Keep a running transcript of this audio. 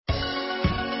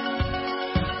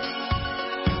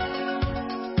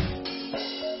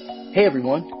Hey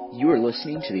everyone, you are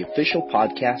listening to the official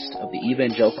podcast of the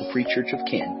Evangelical Free Church of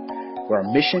Canton, where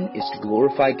our mission is to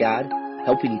glorify God,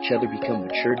 helping each other become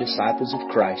mature disciples of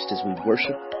Christ as we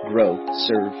worship, grow,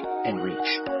 serve, and reach.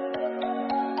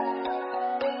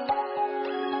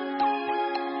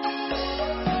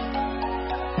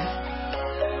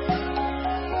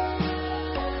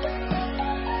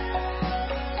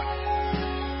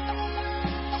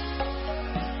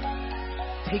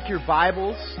 Take your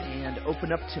Bibles and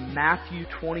open up to Matthew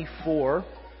 24.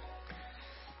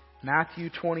 Matthew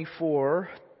 24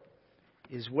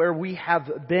 is where we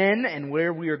have been and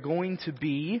where we are going to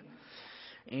be.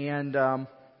 And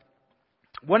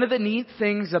one of the neat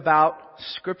things about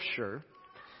Scripture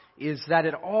is that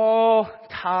it all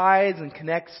ties and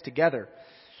connects together.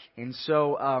 And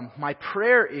so my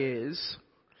prayer is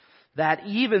that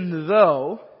even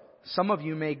though some of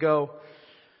you may go,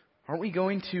 aren't we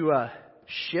going to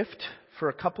shift for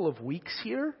a couple of weeks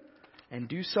here and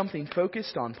do something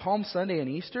focused on Palm Sunday and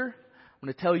Easter? I'm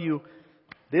going to tell you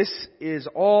this is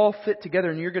all fit together,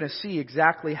 and you're going to see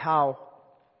exactly how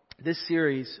this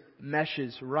series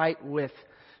meshes right with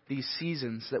these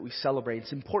seasons that we celebrate.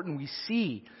 It's important we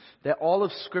see that all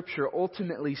of Scripture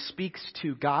ultimately speaks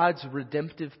to God's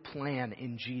redemptive plan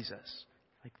in Jesus.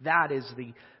 Like that is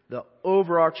the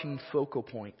overarching focal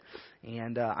point.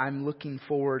 And I'm looking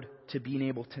forward to being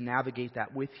able to navigate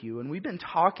that with you. And we've been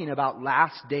talking about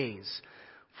last days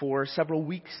for several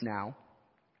weeks now.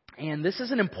 And this is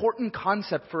an important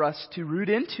concept for us to root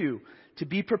into, to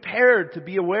be prepared, to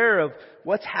be aware of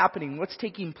what's happening, what's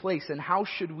taking place, and how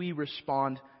should we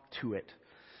respond to it.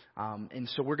 And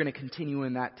so we're going to continue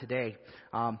in that today.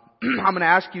 I'm going to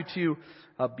ask you to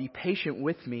be patient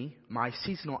with me. My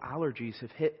seasonal allergies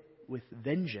have hit with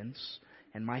vengeance,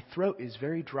 and my throat is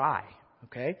very dry,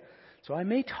 okay? So I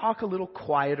may talk a little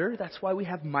quieter. That's why we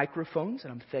have microphones,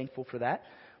 and I'm thankful for that.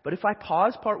 But if I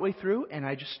pause partway through and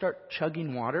I just start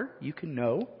chugging water, you can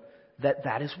know that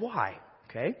that is why,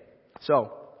 okay?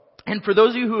 So, and for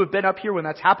those of you who have been up here when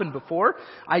that's happened before,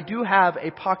 I do have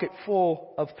a pocket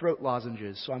full of throat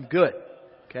lozenges, so I'm good,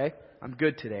 okay? I'm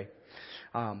good today.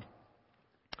 On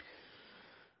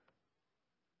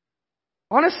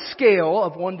a scale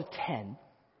of 1 to 10,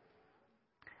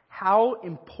 how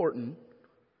important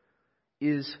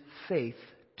is faith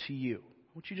to you?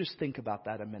 I want you to just think about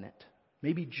that a minute.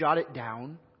 Maybe jot it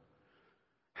down.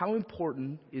 How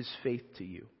important is faith to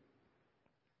you?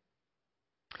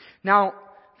 Now,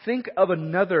 think of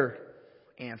another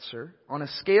answer. On a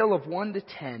scale of 1 to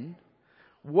 10,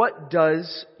 what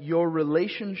does your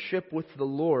relationship with the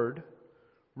Lord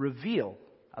reveal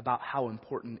about how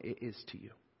important it is to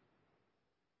you?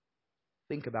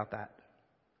 Think about that.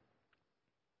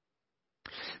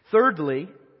 Thirdly,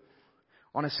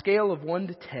 on a scale of 1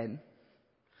 to 10,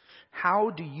 how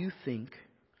do you think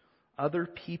other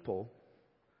people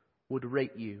would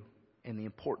rate you in the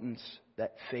importance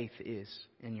that faith is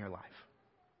in your life?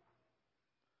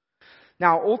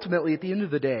 Now, ultimately, at the end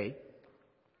of the day,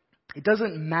 it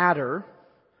doesn't matter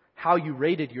how you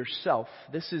rated yourself.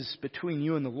 This is between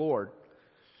you and the Lord.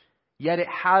 Yet it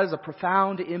has a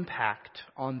profound impact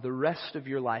on the rest of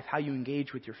your life, how you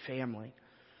engage with your family,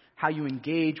 how you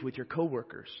engage with your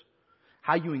coworkers,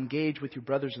 how you engage with your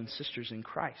brothers and sisters in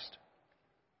Christ.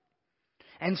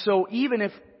 And so even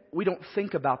if we don't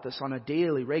think about this on a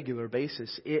daily, regular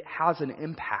basis, it has an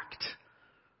impact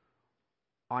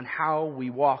on how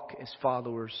we walk as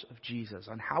followers of Jesus,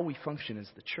 on how we function as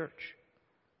the church.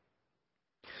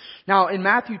 Now, in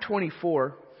Matthew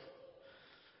 24,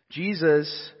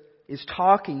 Jesus is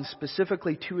talking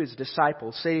specifically to His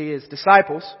disciples. Say His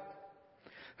disciples.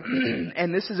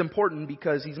 And this is important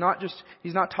because He's not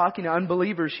talking to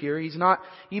unbelievers here. He's not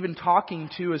even talking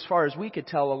to, as far as we could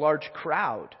tell, a large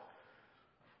crowd.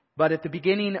 But at the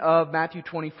beginning of Matthew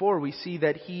 24, we see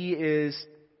that He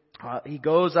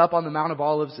goes up on the Mount of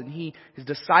Olives, and His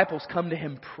disciples come to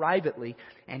Him privately,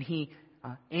 and He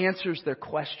answers their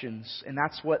questions. And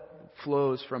that's what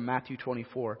flows from Matthew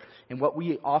 24, and what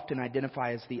we often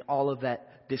identify as the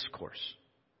Olivet Discourse.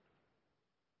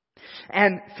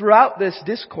 And throughout this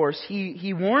discourse,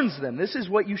 he warns them, this is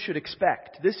what you should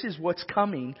expect. This is what's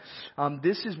coming.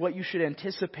 This is what you should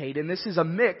anticipate. And this is a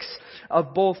mix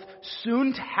of both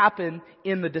soon to happen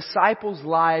in the disciples'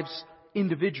 lives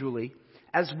individually,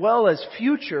 as well as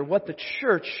future, what the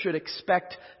church should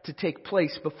expect to take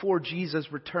place before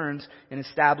Jesus returns and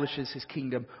establishes His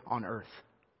kingdom on earth.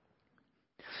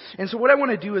 And so what I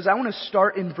want to do is I want to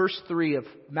start in verse 3 of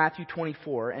Matthew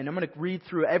 24, and I'm going to read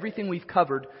through everything we've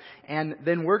covered, and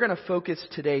then we're going to focus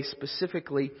today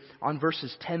specifically on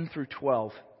verses 10 through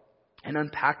 12 and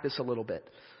unpack this a little bit.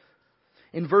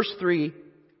 In verse 3,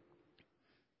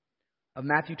 of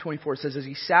Matthew 24 says, as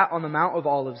he sat on the Mount of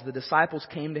Olives, the disciples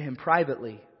came to him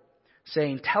privately,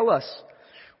 saying, "Tell us,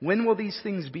 when will these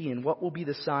things be, and what will be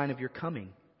the sign of your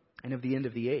coming and of the end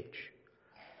of the age?"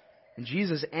 And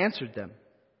Jesus answered them,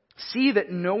 "See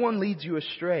that no one leads you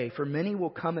astray, for many will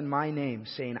come in my name,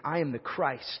 saying, 'I am the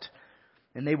Christ,'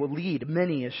 and they will lead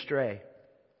many astray.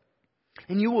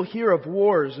 And you will hear of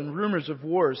wars and rumors of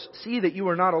wars. See that you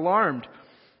are not alarmed,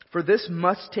 for this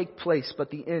must take place, but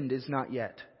the end is not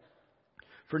yet.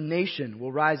 For nation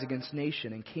will rise against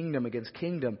nation, and kingdom against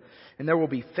kingdom, and there will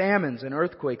be famines and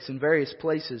earthquakes in various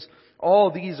places.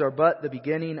 All these are but the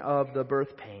beginning of the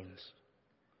birth pains.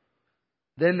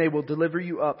 Then they will deliver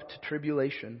you up to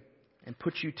tribulation and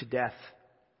put you to death,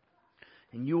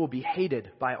 and you will be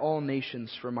hated by all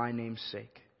nations for my name's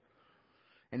sake.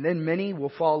 And then many will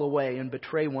fall away and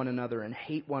betray one another and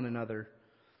hate one another,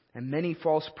 and many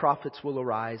false prophets will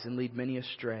arise and lead many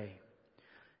astray.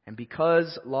 And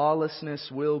because lawlessness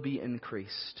will be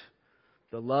increased,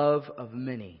 the love of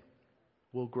many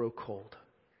will grow cold."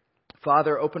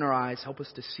 Father, open our eyes. Help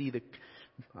us to see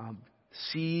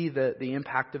the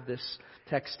impact of this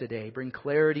text today. Bring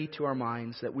clarity to our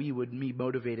minds that we would be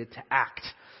motivated to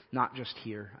act, not just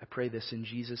hear. I pray this in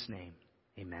Jesus' name.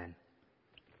 Amen.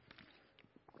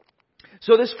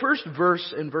 So this first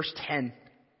verse in verse 10,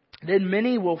 "Then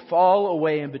many will fall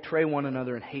away and betray one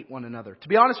another and hate one another." To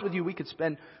be honest with you, we could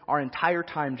spend our entire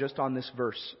time just on this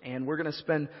verse. And we're going to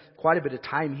spend quite a bit of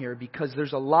time here because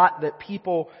there's a lot that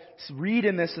people read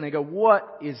in this and they go,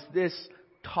 "What is this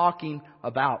talking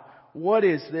about? What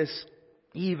is this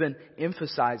even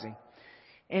emphasizing?"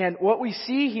 And what we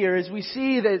see here is we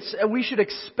see that we should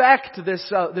expect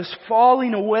this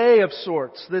falling away of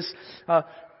sorts, this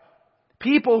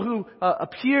people who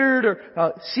appeared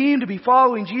or seemed to be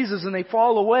following Jesus, and they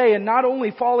fall away, and not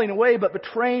only falling away, but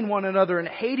betraying one another and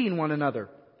hating one another.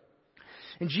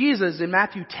 And Jesus in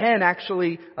Matthew 10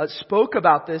 actually spoke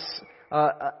about this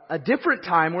a different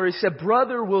time, where he said,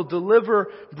 "Brother will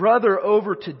deliver brother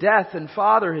over to death, and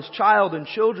father his child, and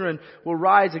children will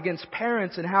rise against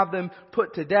parents and have them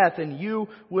put to death, and you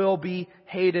will be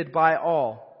hated by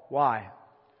all." Why?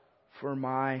 "For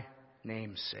my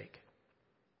name's sake."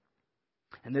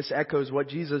 And this echoes what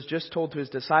Jesus just told to his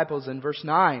disciples in verse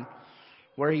 9,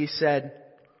 where he said,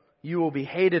 "You will be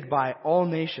hated by all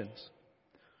nations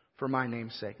for my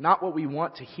name's sake." Not what we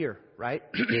want to hear, right?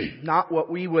 Not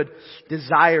what we would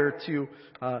desire to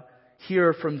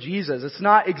hear from Jesus. It's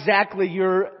not exactly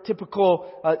your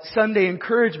typical Sunday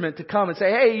encouragement to come and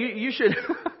say, "Hey, you should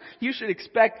you should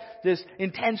expect this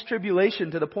intense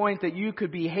tribulation to the point that you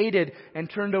could be hated and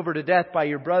turned over to death by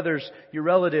your brothers, your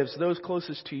relatives, those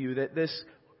closest to you, that this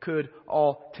could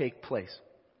all take place."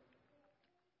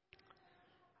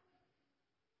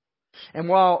 And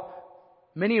while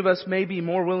many of us may be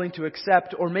more willing to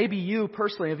accept, or maybe you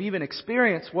personally have even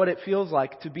experienced what it feels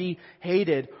like to be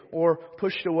hated or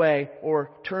pushed away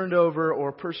or turned over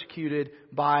or persecuted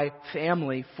by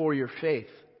family for your faith,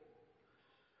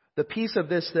 the piece of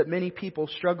this that many people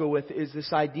struggle with is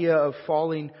this idea of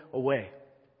falling away.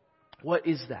 What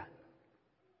is that?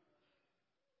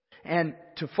 And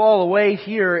to fall away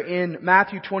here in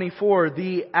Matthew 24,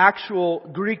 the actual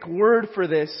Greek word for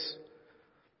this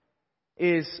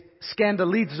is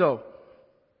scandalizo.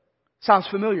 Sounds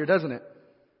familiar, doesn't it?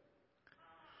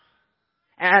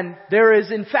 And there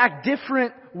is in fact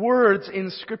different words in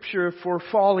Scripture for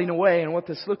falling away and what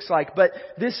this looks like. But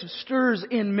this stirs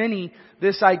in many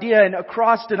this idea, and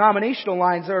across denominational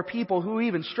lines there are people who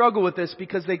even struggle with this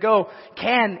because they go,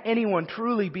 "Can anyone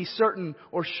truly be certain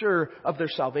or sure of their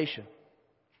salvation?"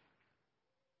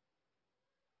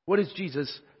 What is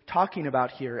Jesus talking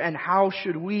about here, and how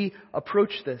should we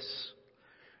approach this?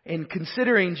 In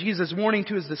considering Jesus' warning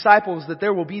to his disciples that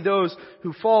there will be those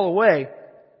who fall away,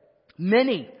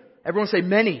 many, everyone say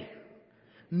many,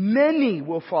 many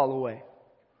will fall away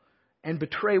and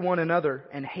betray one another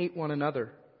and hate one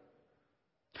another.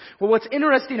 Well, what's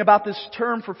interesting about this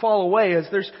term for fall away is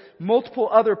there's multiple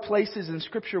other places in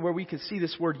Scripture where we could see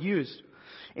this word used.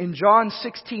 In John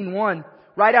 16:1,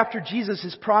 right after Jesus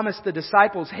has promised the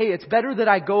disciples, "Hey, it's better that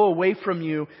I go away from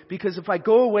you, because if I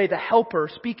go away, the Helper,"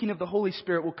 speaking of the Holy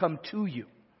Spirit, "will come to you."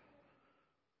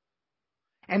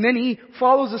 And then he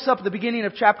follows us up at the beginning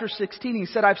of chapter 16. He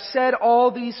said, "I've said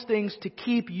all these things to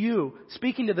keep you,"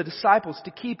 speaking to the disciples,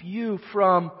 "to keep you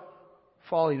from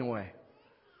falling away."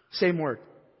 Same word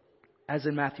as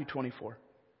in Matthew 24.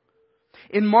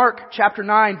 In Mark chapter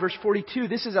 9, verse 42,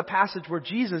 this is a passage where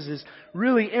Jesus is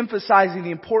really emphasizing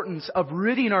the importance of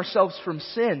ridding ourselves from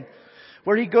sin,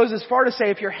 where he goes as far to say,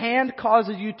 if your hand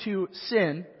causes you to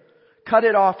sin, cut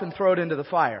it off and throw it into the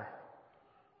fire.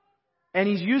 And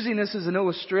he's using this as an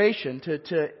illustration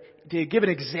to give an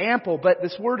example, but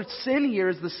this word sin here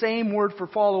is the same word for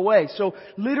fall away. So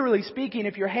literally speaking,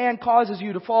 if your hand causes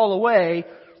you to fall away,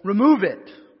 remove it.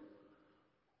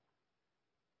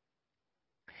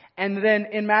 And then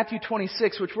in Matthew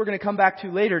 26, which we're going to come back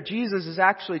to later, Jesus is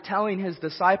actually telling His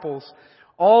disciples,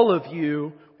 all of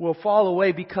you will fall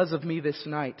away because of me this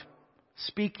night.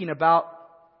 Speaking about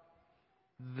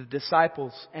the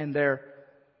disciples and their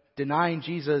denying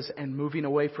Jesus and moving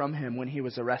away from Him when He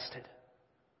was arrested.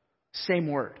 Same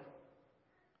word.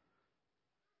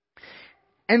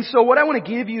 And so what I want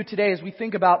to give you today as we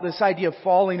think about this idea of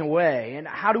falling away and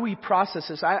how do we process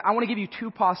this, I want to give you two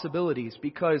possibilities,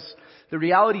 because the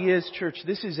reality is, church,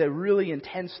 this is a really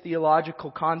intense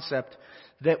theological concept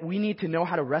that we need to know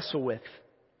how to wrestle with.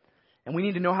 And we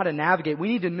need to know how to navigate. We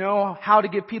need to know how to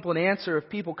give people an answer if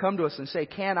people come to us and say,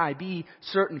 can I be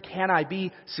certain? Can I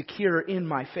be secure in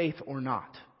my faith or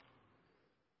not?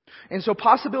 And so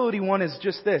possibility one is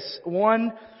just this.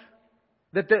 One,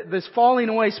 that this falling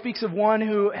away speaks of one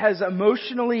who has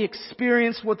emotionally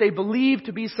experienced what they believe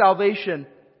to be salvation,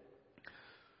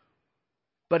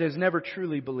 but has never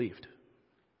truly believed.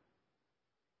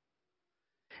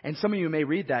 And some of you may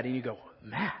read that and you go,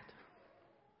 Matt,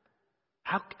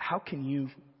 how can you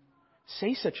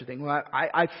say such a thing? Well,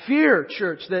 I fear,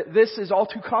 church, that this is all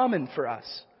too common for us.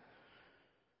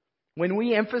 When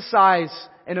we emphasize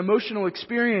an emotional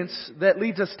experience that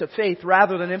leads us to faith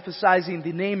rather than emphasizing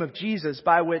the name of Jesus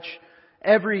by which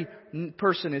every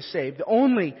person is saved. The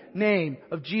only name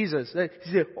of Jesus. That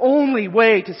is the only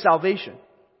way to salvation.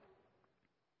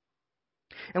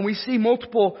 And we see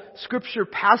multiple scripture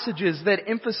passages that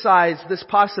emphasize this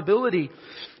possibility.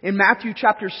 In Matthew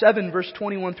chapter 7, verse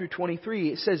 21 through 23,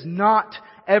 it says, not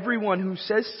everyone who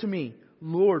says to me,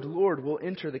 Lord, Lord, will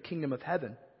enter the kingdom of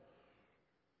heaven,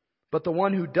 but the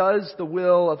one who does the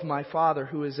will of my Father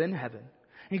who is in heaven.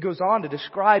 And he goes on to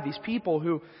describe these people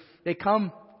who, they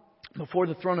come before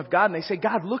the throne of God and they say,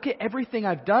 God, look at everything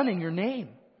I've done in your name.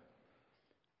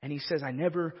 And He says, I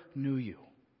never knew you.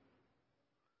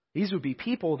 These would be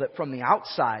people that from the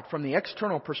outside, from the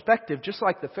external perspective, just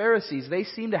like the Pharisees, they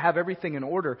seem to have everything in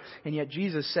order. And yet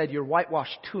Jesus said, you're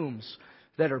whitewashed tombs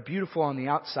that are beautiful on the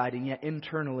outside and yet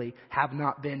internally have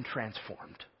not been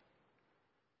transformed.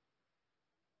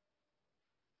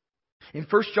 In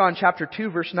 1 John chapter 2,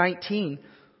 verse 19,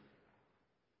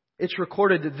 it's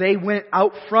recorded that they went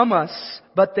out from us,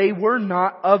 but they were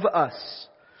not of us.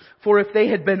 For if they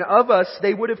had been of us,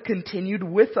 they would have continued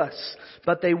with us.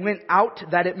 But they went out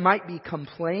that it might be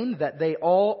complained that they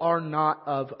all are not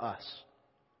of us.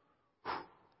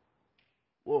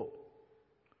 Whoa.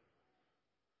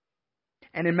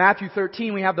 And in Matthew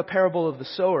 13, we have the parable of the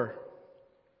sower,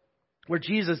 where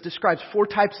Jesus describes 4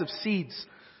 types of seeds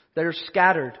that are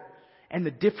scattered and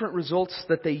the different results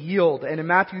that they yield. And in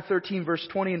Matthew 13, verse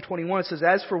 20 and 21, it says,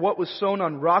 as for what was sown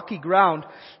on rocky ground,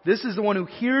 this is the one who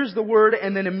hears the word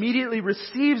and then immediately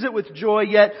receives it with joy,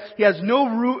 yet he has no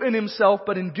root in himself,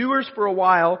 but endures for a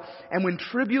while. And when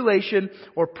tribulation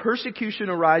or persecution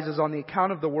arises on the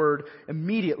account of the word,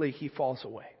 immediately he falls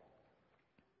away.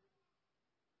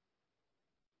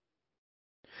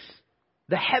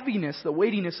 The heaviness, the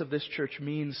weightiness of this church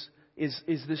is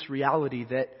this reality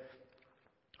that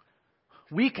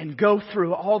we can go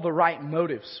through all the right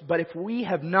motives, but if we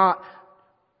have not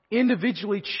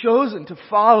individually chosen to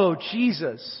follow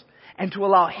Jesus and to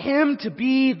allow Him to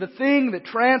be the thing that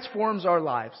transforms our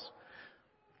lives,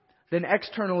 then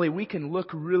externally we can look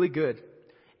really good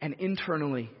and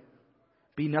internally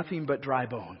be nothing but dry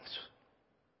bones.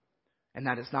 And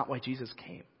that is not why Jesus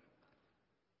came.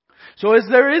 So as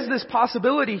there is this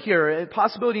possibility here,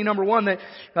 possibility number one, that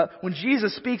when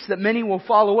Jesus speaks that many will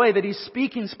fall away, that He's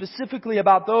speaking specifically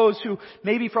about those who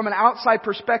maybe from an outside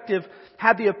perspective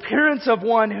had the appearance of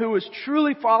one who was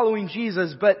truly following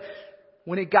Jesus, but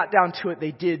when it got down to it,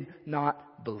 they did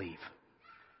not believe.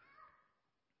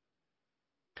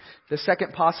 The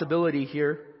second possibility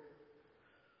here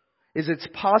is it's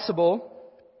possible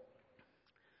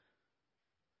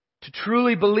to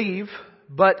truly believe,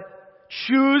 but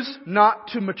choose not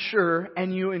to mature,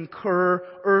 and you incur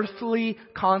earthly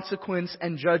consequence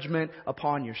and judgment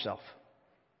upon yourself.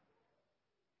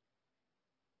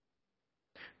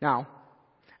 Now,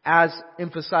 as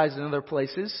emphasized in other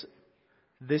places,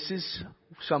 this is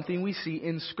something we see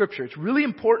in Scripture. It's really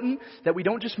important that we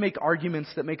don't just make arguments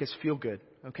that make us feel good,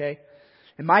 okay?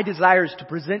 And my desire is to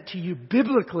present to you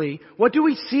biblically, what do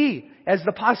we see as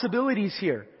the possibilities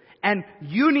here? And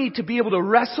you need to be able to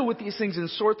wrestle with these things and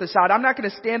sort this out. I'm not going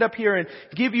to stand up here and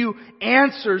give you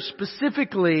answers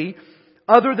specifically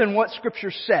other than what Scripture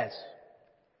says.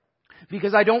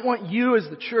 Because I don't want you as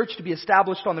the church to be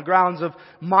established on the grounds of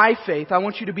my faith. I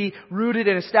want you to be rooted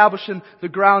and established in the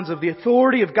grounds of the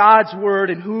authority of God's Word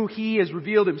and who He has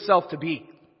revealed Himself to be.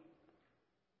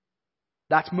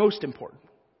 That's most important.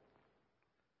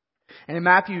 And in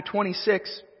Matthew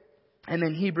 26, and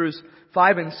then Hebrews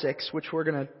 5 and 6, which we're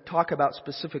going to talk about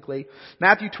specifically.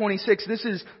 Matthew 26, this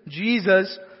is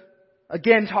Jesus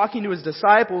again talking to His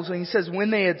disciples, and He says, when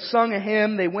they had sung a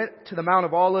hymn, they went to the Mount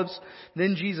of Olives.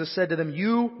 Then Jesus said to them,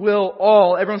 you will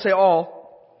all, everyone say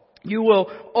all, you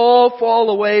will all fall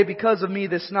away because of me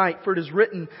this night. For it is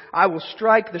written, I will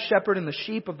strike the shepherd and the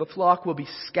sheep of the flock will be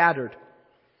scattered.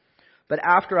 But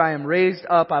after I am raised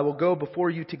up, I will go before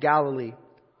you to Galilee.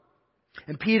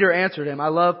 And Peter answered him. I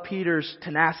love Peter's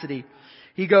tenacity.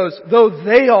 He goes, though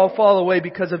they all fall away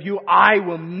because of you, I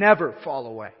will never fall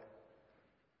away.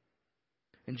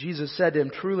 And Jesus said to him,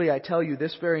 truly I tell you,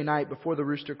 this very night before the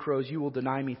rooster crows, you will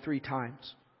deny me 3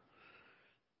 times.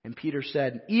 And Peter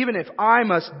said, even if I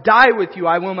must die with you,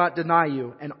 I will not deny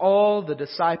you. And all the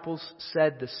disciples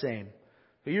said the same.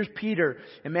 But here's Peter,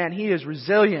 and man, he is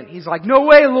resilient. He's like, no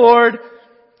way, Lord.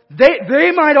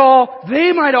 They might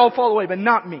all fall away, but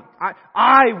not me.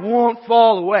 I won't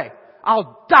fall away.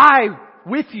 I'll die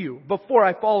with you before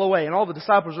I fall away. And all the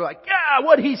disciples are like, yeah,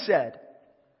 what he said.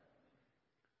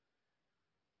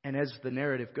 And as the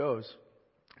narrative goes,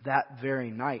 that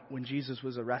very night when Jesus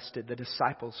was arrested, the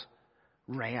disciples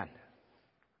ran.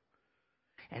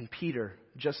 And Peter,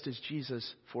 just as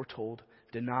Jesus foretold,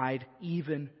 denied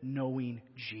even knowing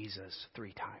Jesus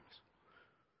 3 times.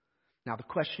 Now the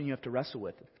question you have to wrestle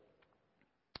with,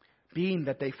 being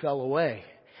that they fell away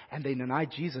and they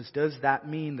denied Jesus, does that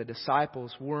mean the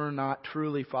disciples were not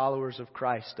truly followers of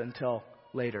Christ until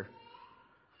later?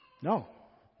 No.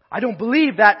 I don't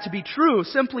believe that to be true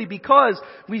simply because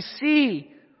we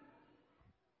see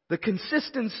the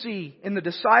consistency in the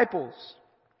disciples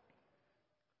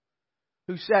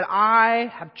who said, I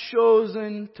have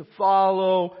chosen to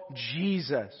follow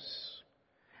Jesus.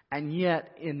 And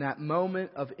yet, in that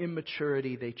moment of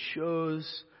immaturity, they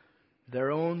chose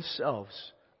their own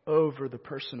selves over the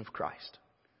person of Christ.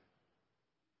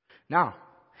 Now,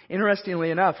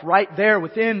 interestingly enough, right there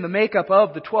within the makeup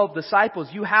of the 12 disciples,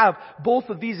 you have both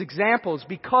of these examples,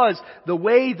 because the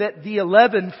way that the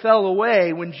 11 fell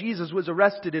away when Jesus was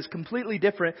arrested is completely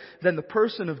different than the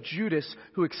person of Judas,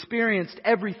 who experienced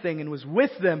everything and was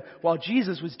with them while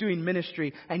Jesus was doing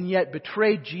ministry and yet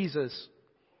betrayed Jesus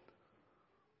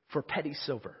for petty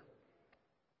silver.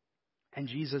 And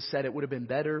Jesus said it would have been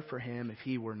better for him if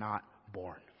he were not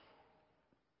born.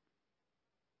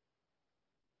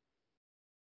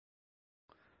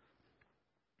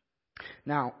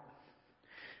 Now,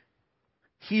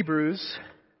 Hebrews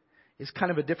is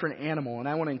kind of a different animal, and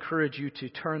I want to encourage you to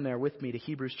turn there with me to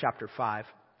Hebrews chapter 5.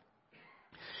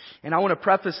 And I want to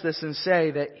preface this and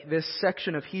say that this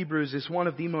section of Hebrews is one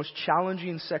of the most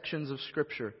challenging sections of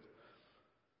Scripture.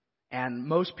 And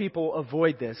most people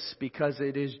avoid this because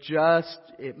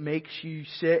it makes you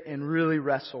sit and really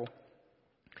wrestle.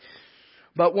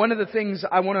 But one of the things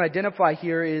I want to identify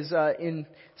here is in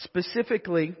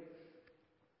specifically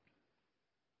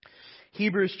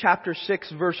Hebrews chapter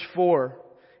 6 verse 4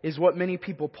 is what many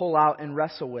people pull out and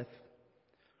wrestle with.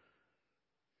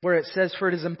 Where it says, for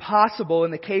it is impossible in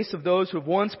the case of those who have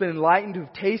once been enlightened, who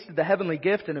have tasted the heavenly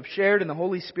gift and have shared in the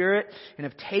Holy Spirit and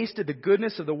have tasted the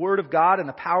goodness of the Word of God and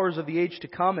the powers of the age to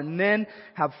come, and then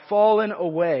have fallen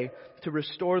away, to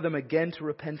restore them again to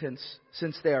repentance,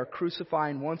 since they are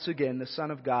crucifying once again the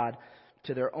Son of God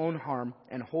to their own harm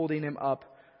and holding Him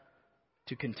up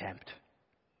to contempt.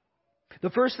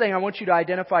 The first thing I want you to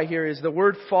identify here is the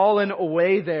word fallen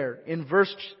away there in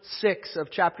verse 6 of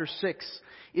chapter 6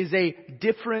 is a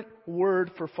different word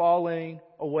for falling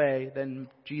away than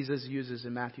Jesus uses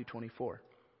in Matthew 24.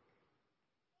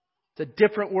 It's a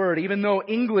different word. Even though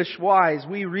English-wise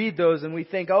we read those and we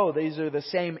think, oh, these are the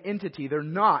same entity. They're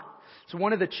not. So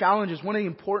one of the challenges, one of the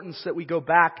importance that we go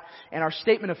back, and our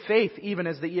statement of faith, even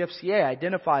as the EFCA,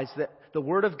 identifies that the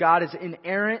Word of God is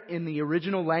inerrant in the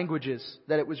original languages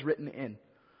that it was written in.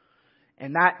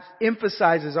 And that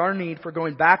emphasizes our need for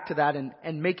going back to that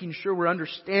and making sure we're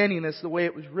understanding this the way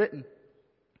it was written.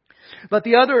 But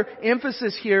the other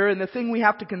emphasis here, and the thing we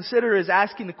have to consider, is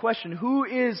asking the question, who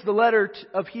is the letter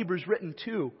of Hebrews written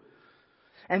to?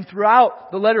 And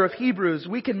throughout the letter of Hebrews,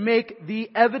 we can make the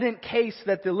evident case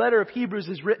that the letter of Hebrews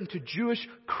is written to Jewish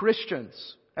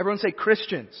Christians. Everyone say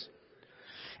Christians.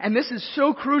 And this is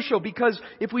so crucial because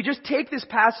if we just take this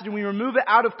passage and we remove it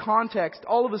out of context,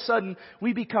 all of a sudden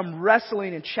we become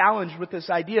wrestling and challenged with this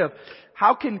idea of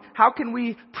how can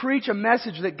we preach a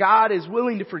message that God is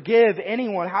willing to forgive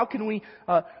anyone? How can we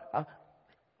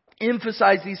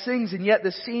emphasize these things, and yet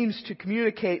this seems to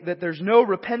communicate that there's no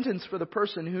repentance for the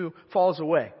person who falls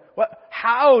away.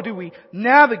 How do we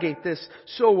navigate this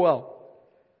so well?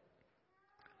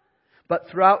 But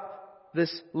throughout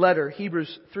this letter,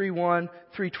 Hebrews 3:1,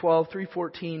 3:12,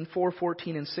 3:14,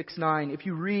 4:14, and 6:9, if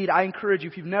you read, I encourage you,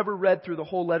 if you've never read through the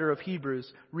whole letter of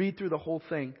Hebrews, read through the whole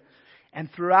thing. And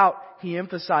throughout, he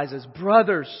emphasizes,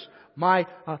 brothers, my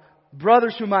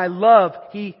brothers whom I love,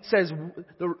 he says,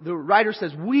 the writer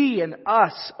says, we and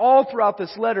us, all throughout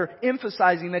this letter,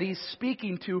 emphasizing that he's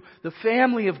speaking to the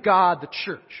family of God, the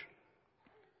church.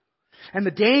 And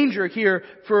the danger here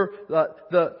for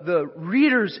the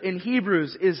readers in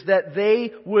Hebrews is that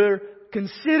they were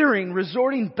considering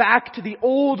resorting back to the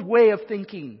old way of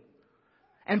thinking.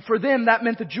 And for them, that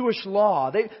meant the Jewish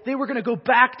law. They were going to go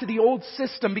back to the old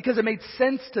system because it made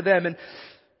sense to them. And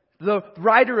the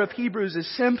writer of Hebrews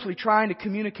is simply trying to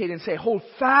communicate and say, hold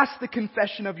fast the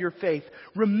confession of your faith.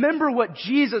 Remember what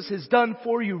Jesus has done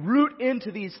for you. Root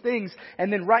into these things.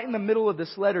 And then right in the middle of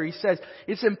this letter, he says,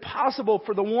 it's impossible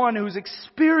for the one who's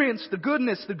experienced the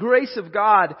goodness, the grace of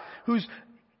God, who's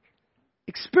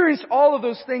experienced all of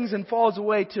those things and falls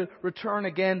away, to return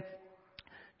again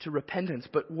to repentance.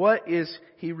 But what is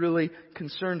he really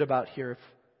concerned about here? If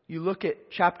you look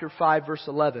at chapter 5, verse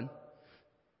 11, it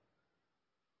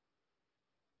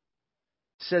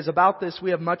says, about this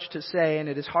we have much to say, and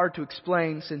it is hard to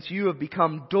explain, since you have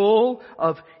become dull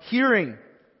of hearing.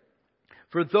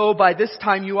 For though by this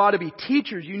time you ought to be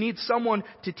teachers, you need someone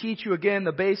to teach you again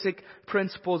the basic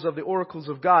principles of the oracles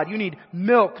of God. You need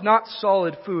milk, not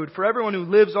solid food. For everyone who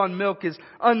lives on milk is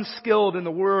unskilled in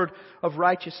the word of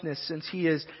righteousness, since he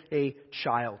is a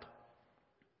child.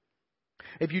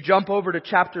 If you jump over to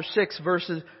chapter 6,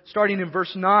 starting in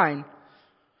verse 9,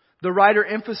 the writer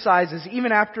emphasizes,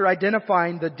 even after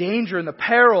identifying the danger and the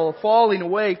peril of falling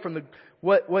away from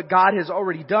what God has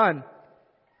already done,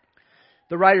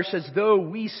 the writer says, though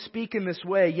we speak in this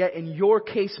way, yet in your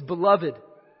case, beloved,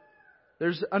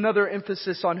 there's another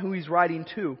emphasis on who he's writing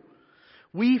to.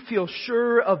 We feel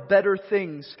sure of better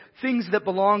things, things that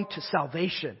belong to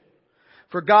salvation.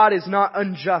 For God is not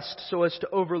unjust so as to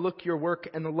overlook your work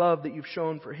and the love that you've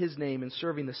shown for His name in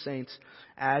serving the saints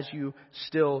as you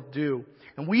still do.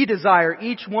 And we desire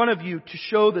each one of you to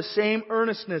show the same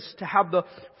earnestness, to have the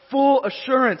full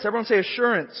assurance, everyone say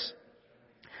assurance,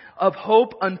 of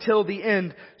hope until the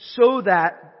end, so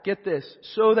that, get this,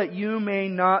 so that you may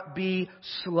not be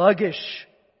sluggish,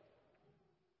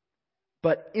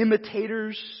 but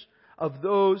imitators of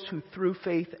those who through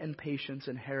faith and patience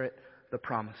inherit the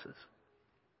promises.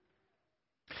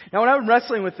 Now, when I'm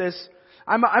wrestling with this,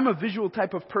 I'm a visual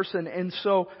type of person, and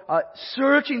so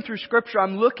searching through Scripture,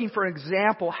 I'm looking for an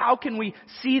example. How can we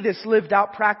see this lived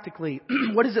out practically?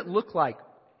 What does it look like?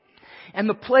 And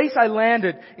the place I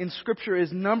landed in Scripture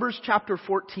is Numbers chapter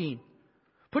 14.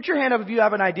 Put your hand up if you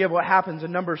have an idea of what happens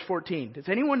in Numbers 14. Does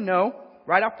anyone know,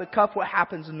 right off the cuff, what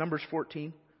happens in Numbers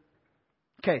 14?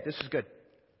 Okay, this is good.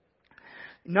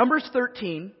 Numbers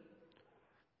 13,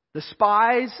 the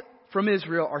spies from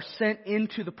Israel are sent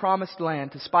into the promised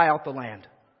land to spy out the land.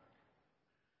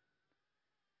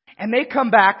 And they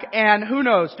come back, and who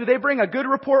knows, do they bring a good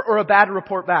report or a bad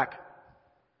report back?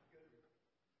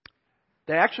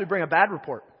 They actually bring a bad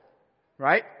report,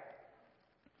 right?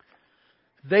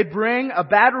 They bring a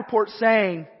bad report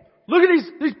saying, look at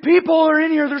these people are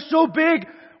in here, they're so big.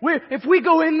 If we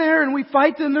go in there and we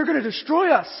fight them, they're going to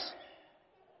destroy us.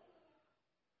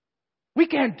 We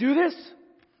can't do this.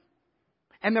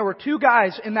 And there were two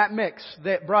guys in that mix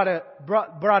that brought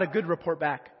a good report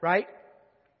back, right?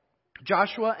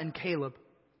 Joshua and Caleb.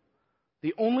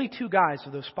 The only two guys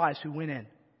of those spies who went in.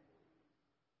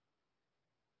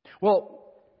 Well,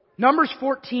 Numbers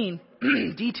 14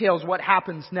 details what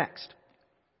happens next.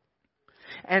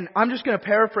 And I'm just going to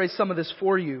paraphrase some of this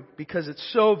for you because it's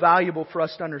so valuable for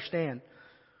us to understand.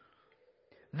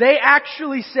 They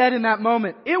actually said in that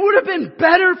moment, it would have been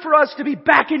better for us to be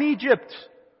back in Egypt.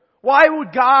 Why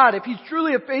would God, if He's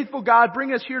truly a faithful God,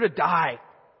 bring us here to die?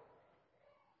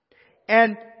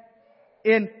 And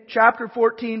in chapter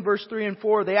 14, verse 3 and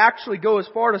 4, they actually go as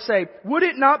far to say, would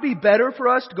it not be better for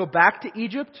us to go back to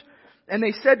Egypt? And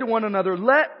they said to one another,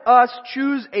 let us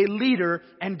choose a leader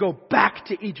and go back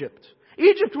to Egypt.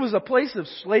 Egypt was a place of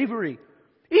slavery.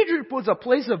 Egypt was a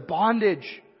place of bondage.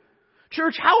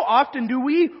 Church, how often do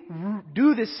we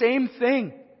do the same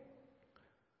thing?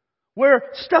 Where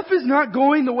stuff is not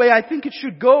going the way I think it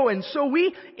should go. And so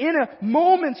we, in a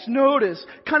moment's notice,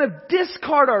 kind of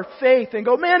discard our faith and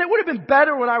go, man, it would have been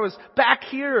better when I was back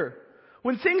here.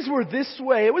 When things were this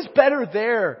way, it was better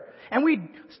there. And we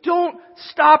don't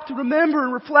stop to remember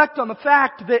and reflect on the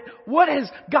fact that what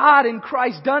has God in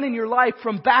Christ done in your life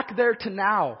from back there to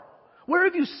now? Where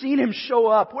have you seen Him show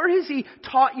up? Where has He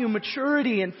taught you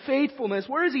maturity and faithfulness?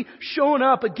 Where has He shown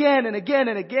up again and again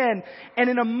and again? And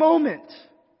in a moment,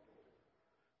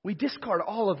 we discard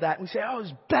all of that and we say, oh, it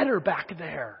was better back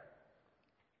there.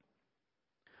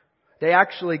 They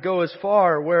actually go as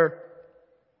far where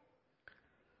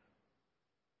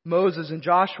Moses and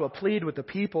Joshua plead with the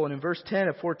people, and in verse 10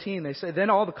 of 14 they say, Then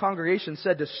all the congregation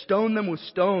said to stone them with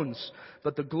stones,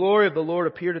 but the glory of the Lord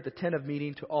appeared at the tent of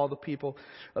meeting to all the people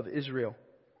of Israel.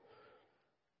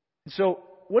 And so,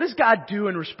 what does God do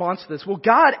in response to this? Well,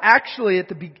 God actually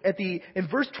in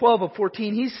verse 12 of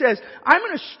 14, He says, I'm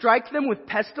going to strike them with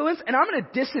pestilence and I'm going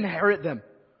to disinherit them.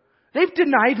 They've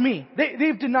denied me.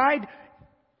 They've denied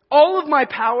all of my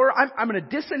power. I'm going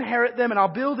to disinherit them and I'll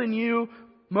build in you,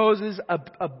 Moses,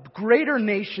 a greater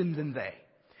nation than they.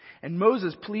 And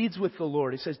Moses pleads with the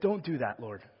Lord. He says, don't do that,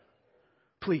 Lord.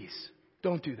 Please,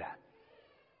 don't do that.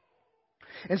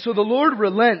 And so the Lord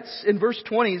relents. In verse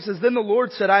 20, He says, Then the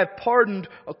Lord said, I have pardoned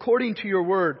according to your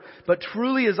word. But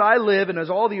truly as I live and as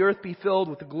all the earth be filled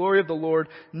with the glory of the Lord,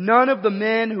 none of the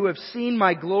men who have seen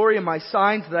my glory and my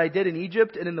signs that I did in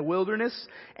Egypt and in the wilderness,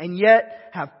 and yet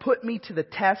have put me to the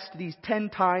test these 10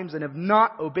 times and have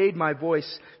not obeyed my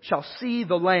voice, shall see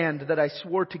the land that I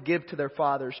swore to give to their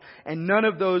fathers. And none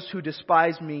of those who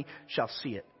despise me shall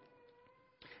see it.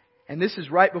 And this is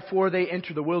right before they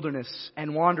enter the wilderness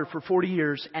and wander for 40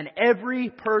 years. And every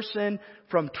person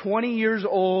from 20 years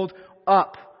old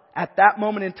up, at that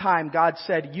moment in time, God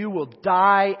said, you will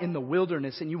die in the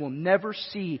wilderness and you will never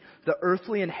see the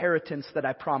earthly inheritance that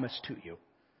I promised to you.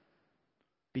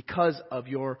 Because of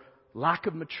your lack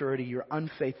of maturity, your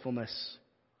unfaithfulness.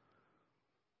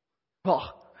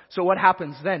 Well, so what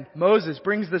happens then? Moses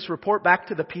brings this report back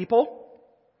to the people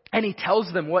and he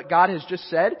tells them what God has just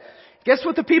said. Guess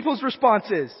what the people's response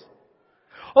is?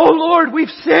 Oh Lord, we've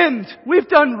sinned. We've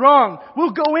done wrong. We'll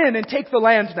go in and take the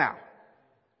land now.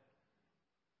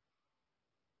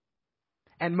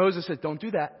 And Moses says, don't do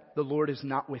that. The Lord is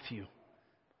not with you.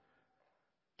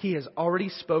 He has already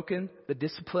spoken the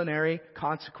disciplinary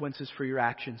consequences for your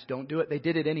actions. Don't do it. They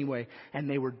did it anyway. And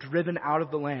they were driven out of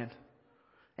the land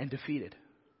and defeated.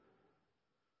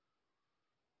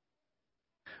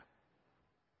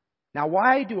 Now,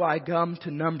 why do I come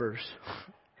to Numbers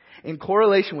in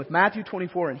correlation with Matthew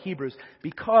 24 and Hebrews?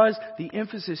 Because the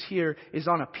emphasis here is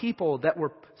on a people that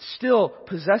were still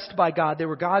possessed by God. They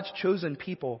were God's chosen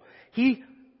people. He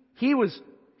was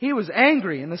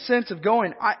angry in the sense of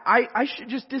going, I should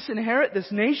just disinherit this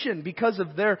nation because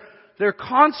of their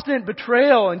constant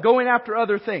betrayal and going after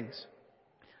other things.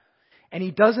 And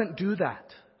He doesn't do that.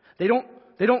 They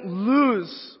don't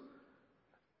lose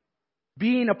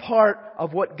being a part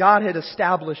of what God had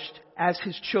established as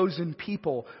His chosen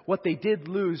people. What they did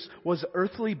lose was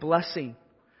earthly blessing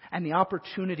and the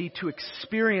opportunity to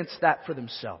experience that for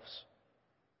themselves.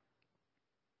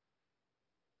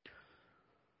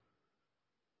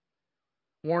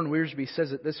 Warren Wiersbe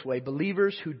says it this way: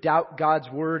 believers who doubt God's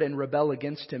word and rebel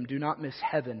against Him do not miss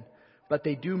heaven, but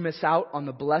they do miss out on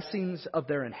the blessings of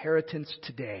their inheritance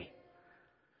today.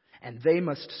 And they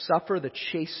must suffer the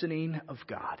chastening of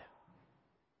God.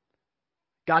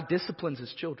 God disciplines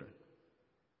His children.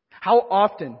 How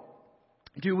often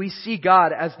do we see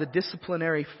God as the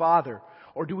disciplinary Father?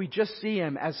 Or do we just see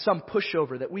Him as some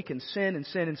pushover that we can sin and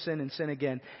sin and sin and sin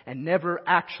again and never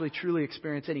actually truly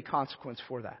experience any consequence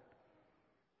for that?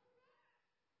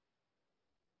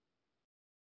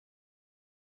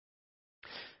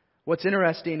 What's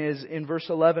interesting is in verse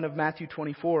 11 of Matthew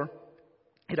 24,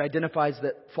 it identifies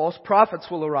that false prophets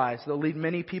will arise. They'll lead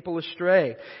many people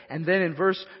astray. And then in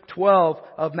verse 12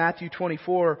 of Matthew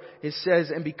 24, it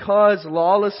says, and because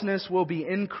lawlessness will be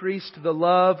increased, the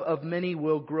love of many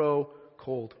will grow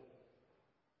cold.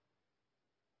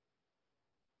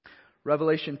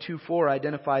 Revelation 2:4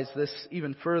 identifies this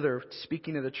even further,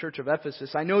 speaking of the church of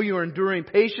Ephesus. I know you are enduring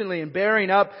patiently and bearing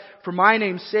up for my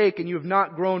name's sake, and you have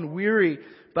not grown weary.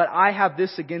 But I have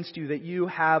this against you, that you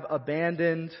have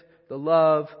abandoned the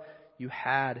love you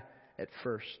had at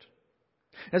first.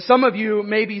 And some of you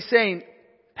may be saying,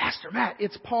 Pastor Matt,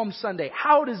 it's Palm Sunday.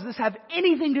 How does this have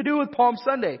anything to do with Palm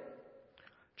Sunday?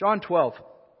 John 12.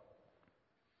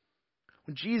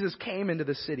 When Jesus came into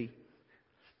the city,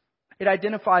 it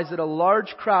identifies that a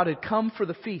large crowd had come for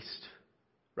the feast,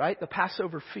 right? The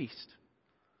Passover feast.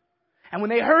 And when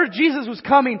they heard Jesus was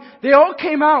coming, they all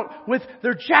came out with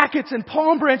their jackets and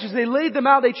palm branches. They laid them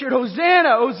out. They cheered,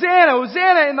 Hosanna, Hosanna,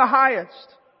 Hosanna in the highest.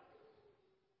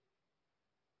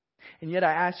 And yet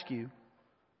I ask you,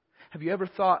 Have you ever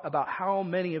thought about how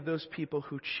many of those people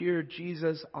who cheered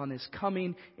Jesus on His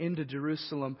coming into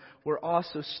Jerusalem were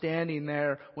also standing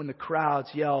there when the crowds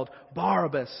yelled,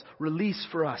 "Barabbas, release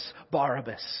for us,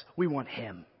 Barabbas. We want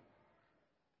Him,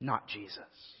 not Jesus."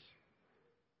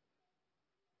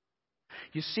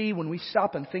 You see, when we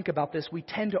stop and think about this, we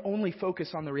tend to only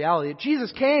focus on the reality that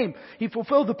Jesus came, He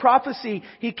fulfilled the prophecy,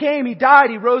 He came, He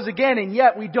died, He rose again, and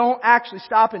yet we don't actually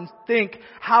stop and think,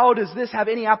 how does this have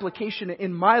any application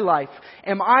in my life?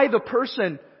 Am I the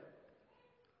person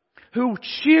who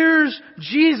cheers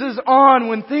Jesus on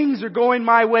when things are going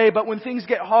my way, but when things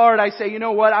get hard, I say, you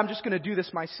know what, I'm just going to do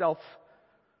this myself.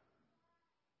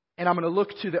 And I'm going to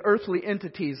look to the earthly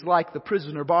entities like the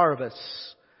prisoner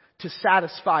Barabbas to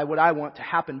satisfy what I want to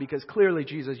happen, because clearly,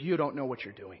 Jesus, you don't know what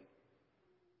you're doing.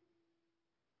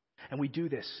 And we do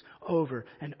this over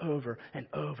and over and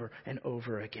over and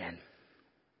over again.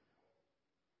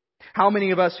 How many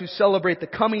of us who celebrate the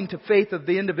coming to faith of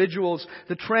the individuals,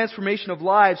 the transformation of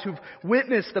lives, who've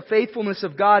witnessed the faithfulness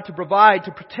of God to provide,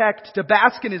 to protect, to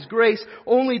bask in His grace,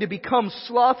 only to become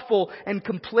slothful and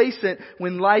complacent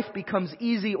when life becomes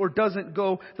easy or doesn't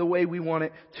go the way we want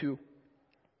it to?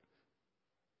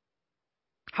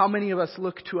 How many of us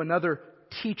look to another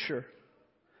teacher,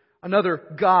 another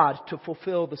God, to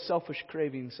fulfill the selfish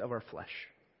cravings of our flesh?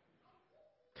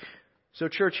 So,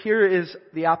 church, here is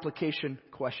the application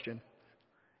question.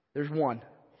 There's one,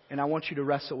 and I want you to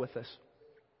wrestle with this.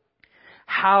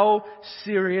 How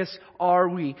serious are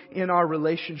we in our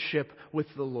relationship with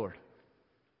the Lord?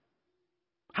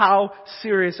 How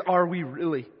serious are we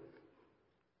really?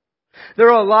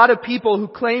 There are a lot of people who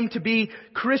claim to be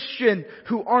Christian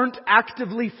who aren't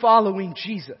actively following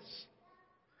Jesus.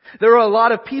 There are a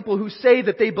lot of people who say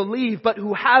that they believe but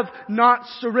who have not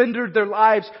surrendered their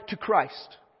lives to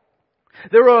Christ.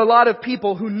 There are a lot of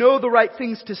people who know the right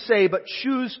things to say but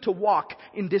choose to walk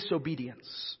in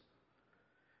disobedience.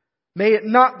 May it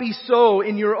not be so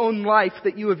in your own life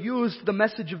that you have used the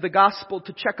message of the gospel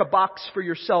to check a box for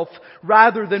yourself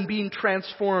rather than being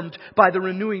transformed by the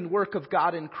renewing work of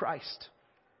God in Christ.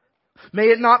 May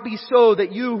it not be so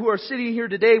that you who are sitting here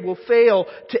today will fail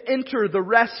to enter the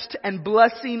rest and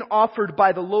blessing offered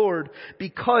by the Lord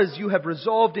because you have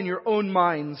resolved in your own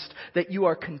minds that you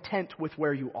are content with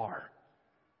where you are.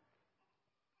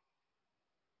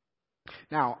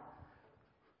 Now,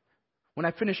 when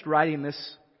I finished writing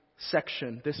this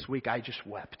section this week, I just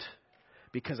wept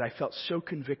because I felt so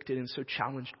convicted and so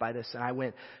challenged by this. And I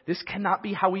went, this cannot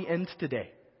be how we end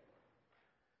today,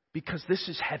 because this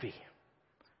is heavy.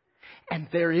 And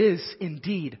there is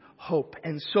indeed hope.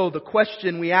 And so the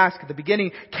question we ask at the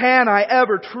beginning, can I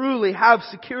ever truly have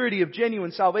security of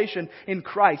genuine salvation in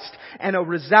Christ? And a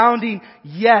resounding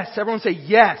yes. Everyone say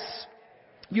yes.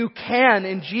 You can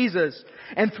in Jesus.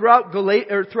 And throughout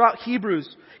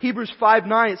Hebrews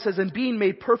 5:9 it says, and being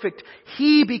made perfect,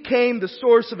 He became the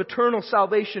source of eternal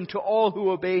salvation to all who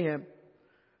obey Him.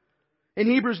 In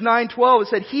Hebrews 9:12 it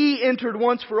said, He entered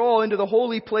once for all into the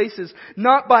holy places,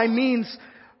 not by means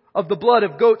of the blood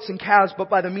of goats and calves, but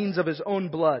by the means of His own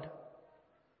blood.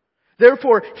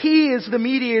 Therefore, He is the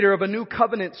mediator of a new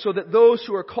covenant, so that those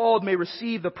who are called may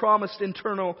receive the promised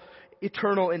eternal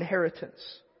inheritance.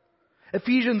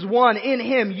 Ephesians 1, in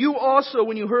Him, you also,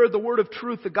 when you heard the word of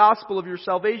truth, the gospel of your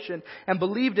salvation, and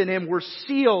believed in Him, were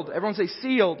sealed. Everyone say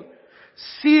sealed.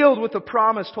 Sealed with the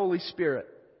promised Holy Spirit.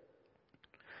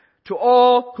 To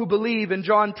all who believe, in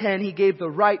John 10, He gave the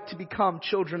right to become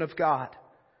children of God.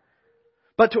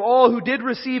 But to all who did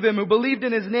receive Him, who believed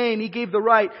in His name, He gave the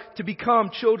right to become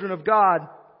children of God.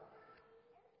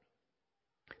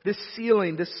 This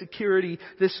sealing, this security,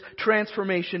 this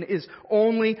transformation is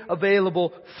only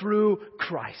available through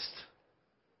Christ.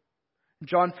 In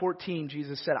John 14,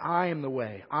 Jesus said, I am the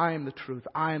way, I am the truth,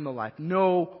 I am the life.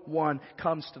 No one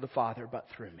comes to the Father but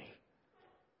through me.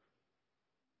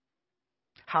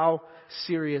 How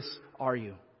serious are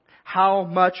you? How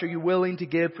much are you willing to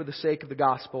give for the sake of the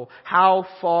gospel? How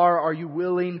far are you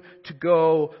willing to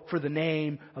go for the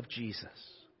name of Jesus?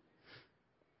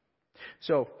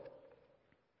 So,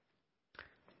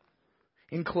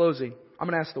 in closing, I'm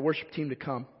going to ask the worship team to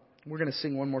come. We're going to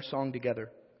sing one more song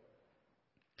together.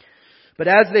 But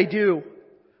as they do,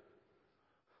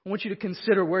 I want you to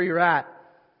consider where you're at.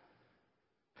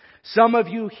 Some of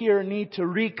you here need to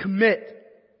recommit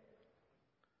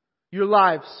your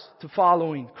lives to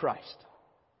following Christ.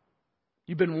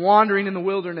 You've been wandering in the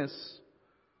wilderness,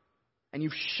 and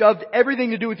you've shoved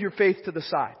everything to do with your faith to the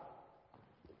side.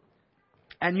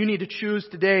 And you need to choose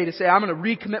today to say, I'm going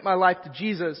to recommit my life to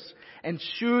Jesus and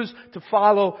choose to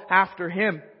follow after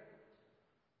Him.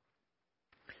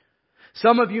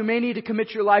 Some of you may need to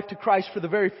commit your life to Christ for the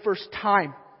very first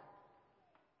time.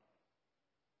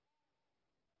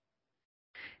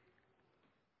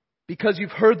 Because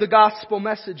you've heard the gospel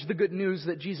message, the good news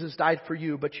that Jesus died for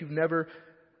you, but you've never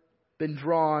been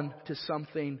drawn to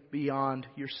something beyond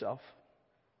yourself.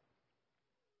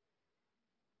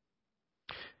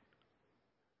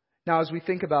 Now, as we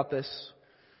think about this,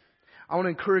 I want to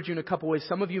encourage you in a couple ways.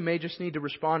 Some of you may just need to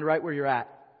respond right where you're at.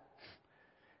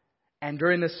 And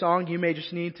during this song, you may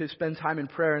just need to spend time in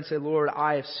prayer and say, Lord,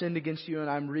 I have sinned against you and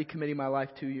I'm recommitting my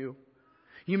life to you.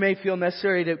 You may feel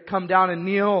necessary to come down and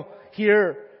kneel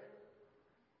here.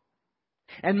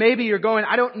 And maybe you're going,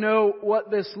 I don't know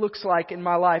what this looks like in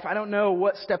my life. I don't know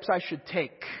what steps I should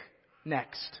take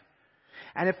next.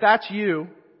 And if that's you,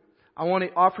 I want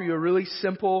to offer you a really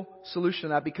simple solution to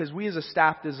that, because we as a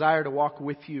staff desire to walk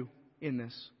with you in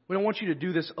this. We don't want you to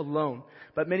do this alone.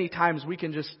 But many times we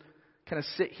can just kind of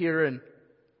sit here and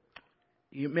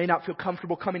you may not feel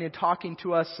comfortable coming and talking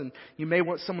to us, and you may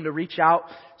want someone to reach out.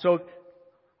 So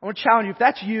I want to challenge you, if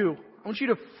that's you, I want you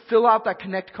to fill out that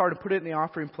Connect card and put it in the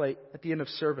offering plate at the end of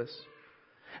service.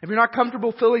 If you're not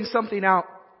comfortable filling something out,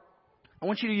 I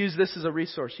want you to use this as a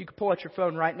resource. You can pull out your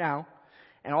phone right now,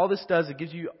 and all this does, it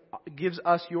gives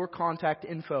us your contact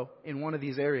info in one of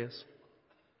these areas.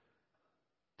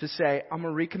 To say, I'm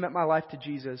going to recommit my life to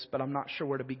Jesus, but I'm not sure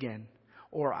where to begin.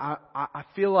 Or I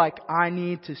feel like I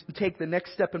need to take the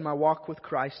next step in my walk with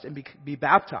Christ and be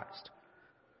baptized.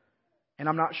 And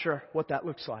I'm not sure what that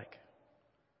looks like.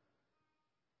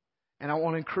 And I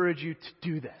want to encourage you to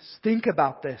do this. Think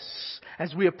about this.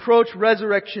 As we approach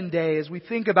Resurrection Day, as we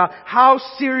think about how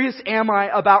serious am I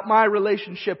about my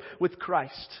relationship with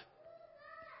Christ?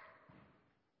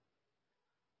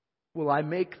 Will I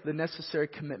make the necessary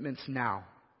commitments now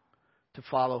to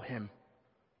follow Him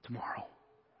tomorrow,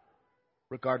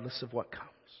 regardless of what comes?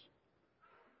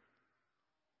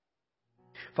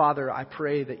 Father, I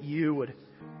pray that you would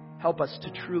help us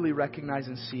to truly recognize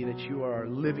and see that you are our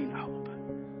living hope.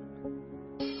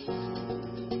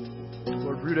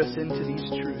 Lord, root us into these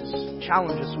truths.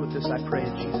 Challenge us with this, I pray,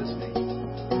 in Jesus'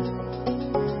 name.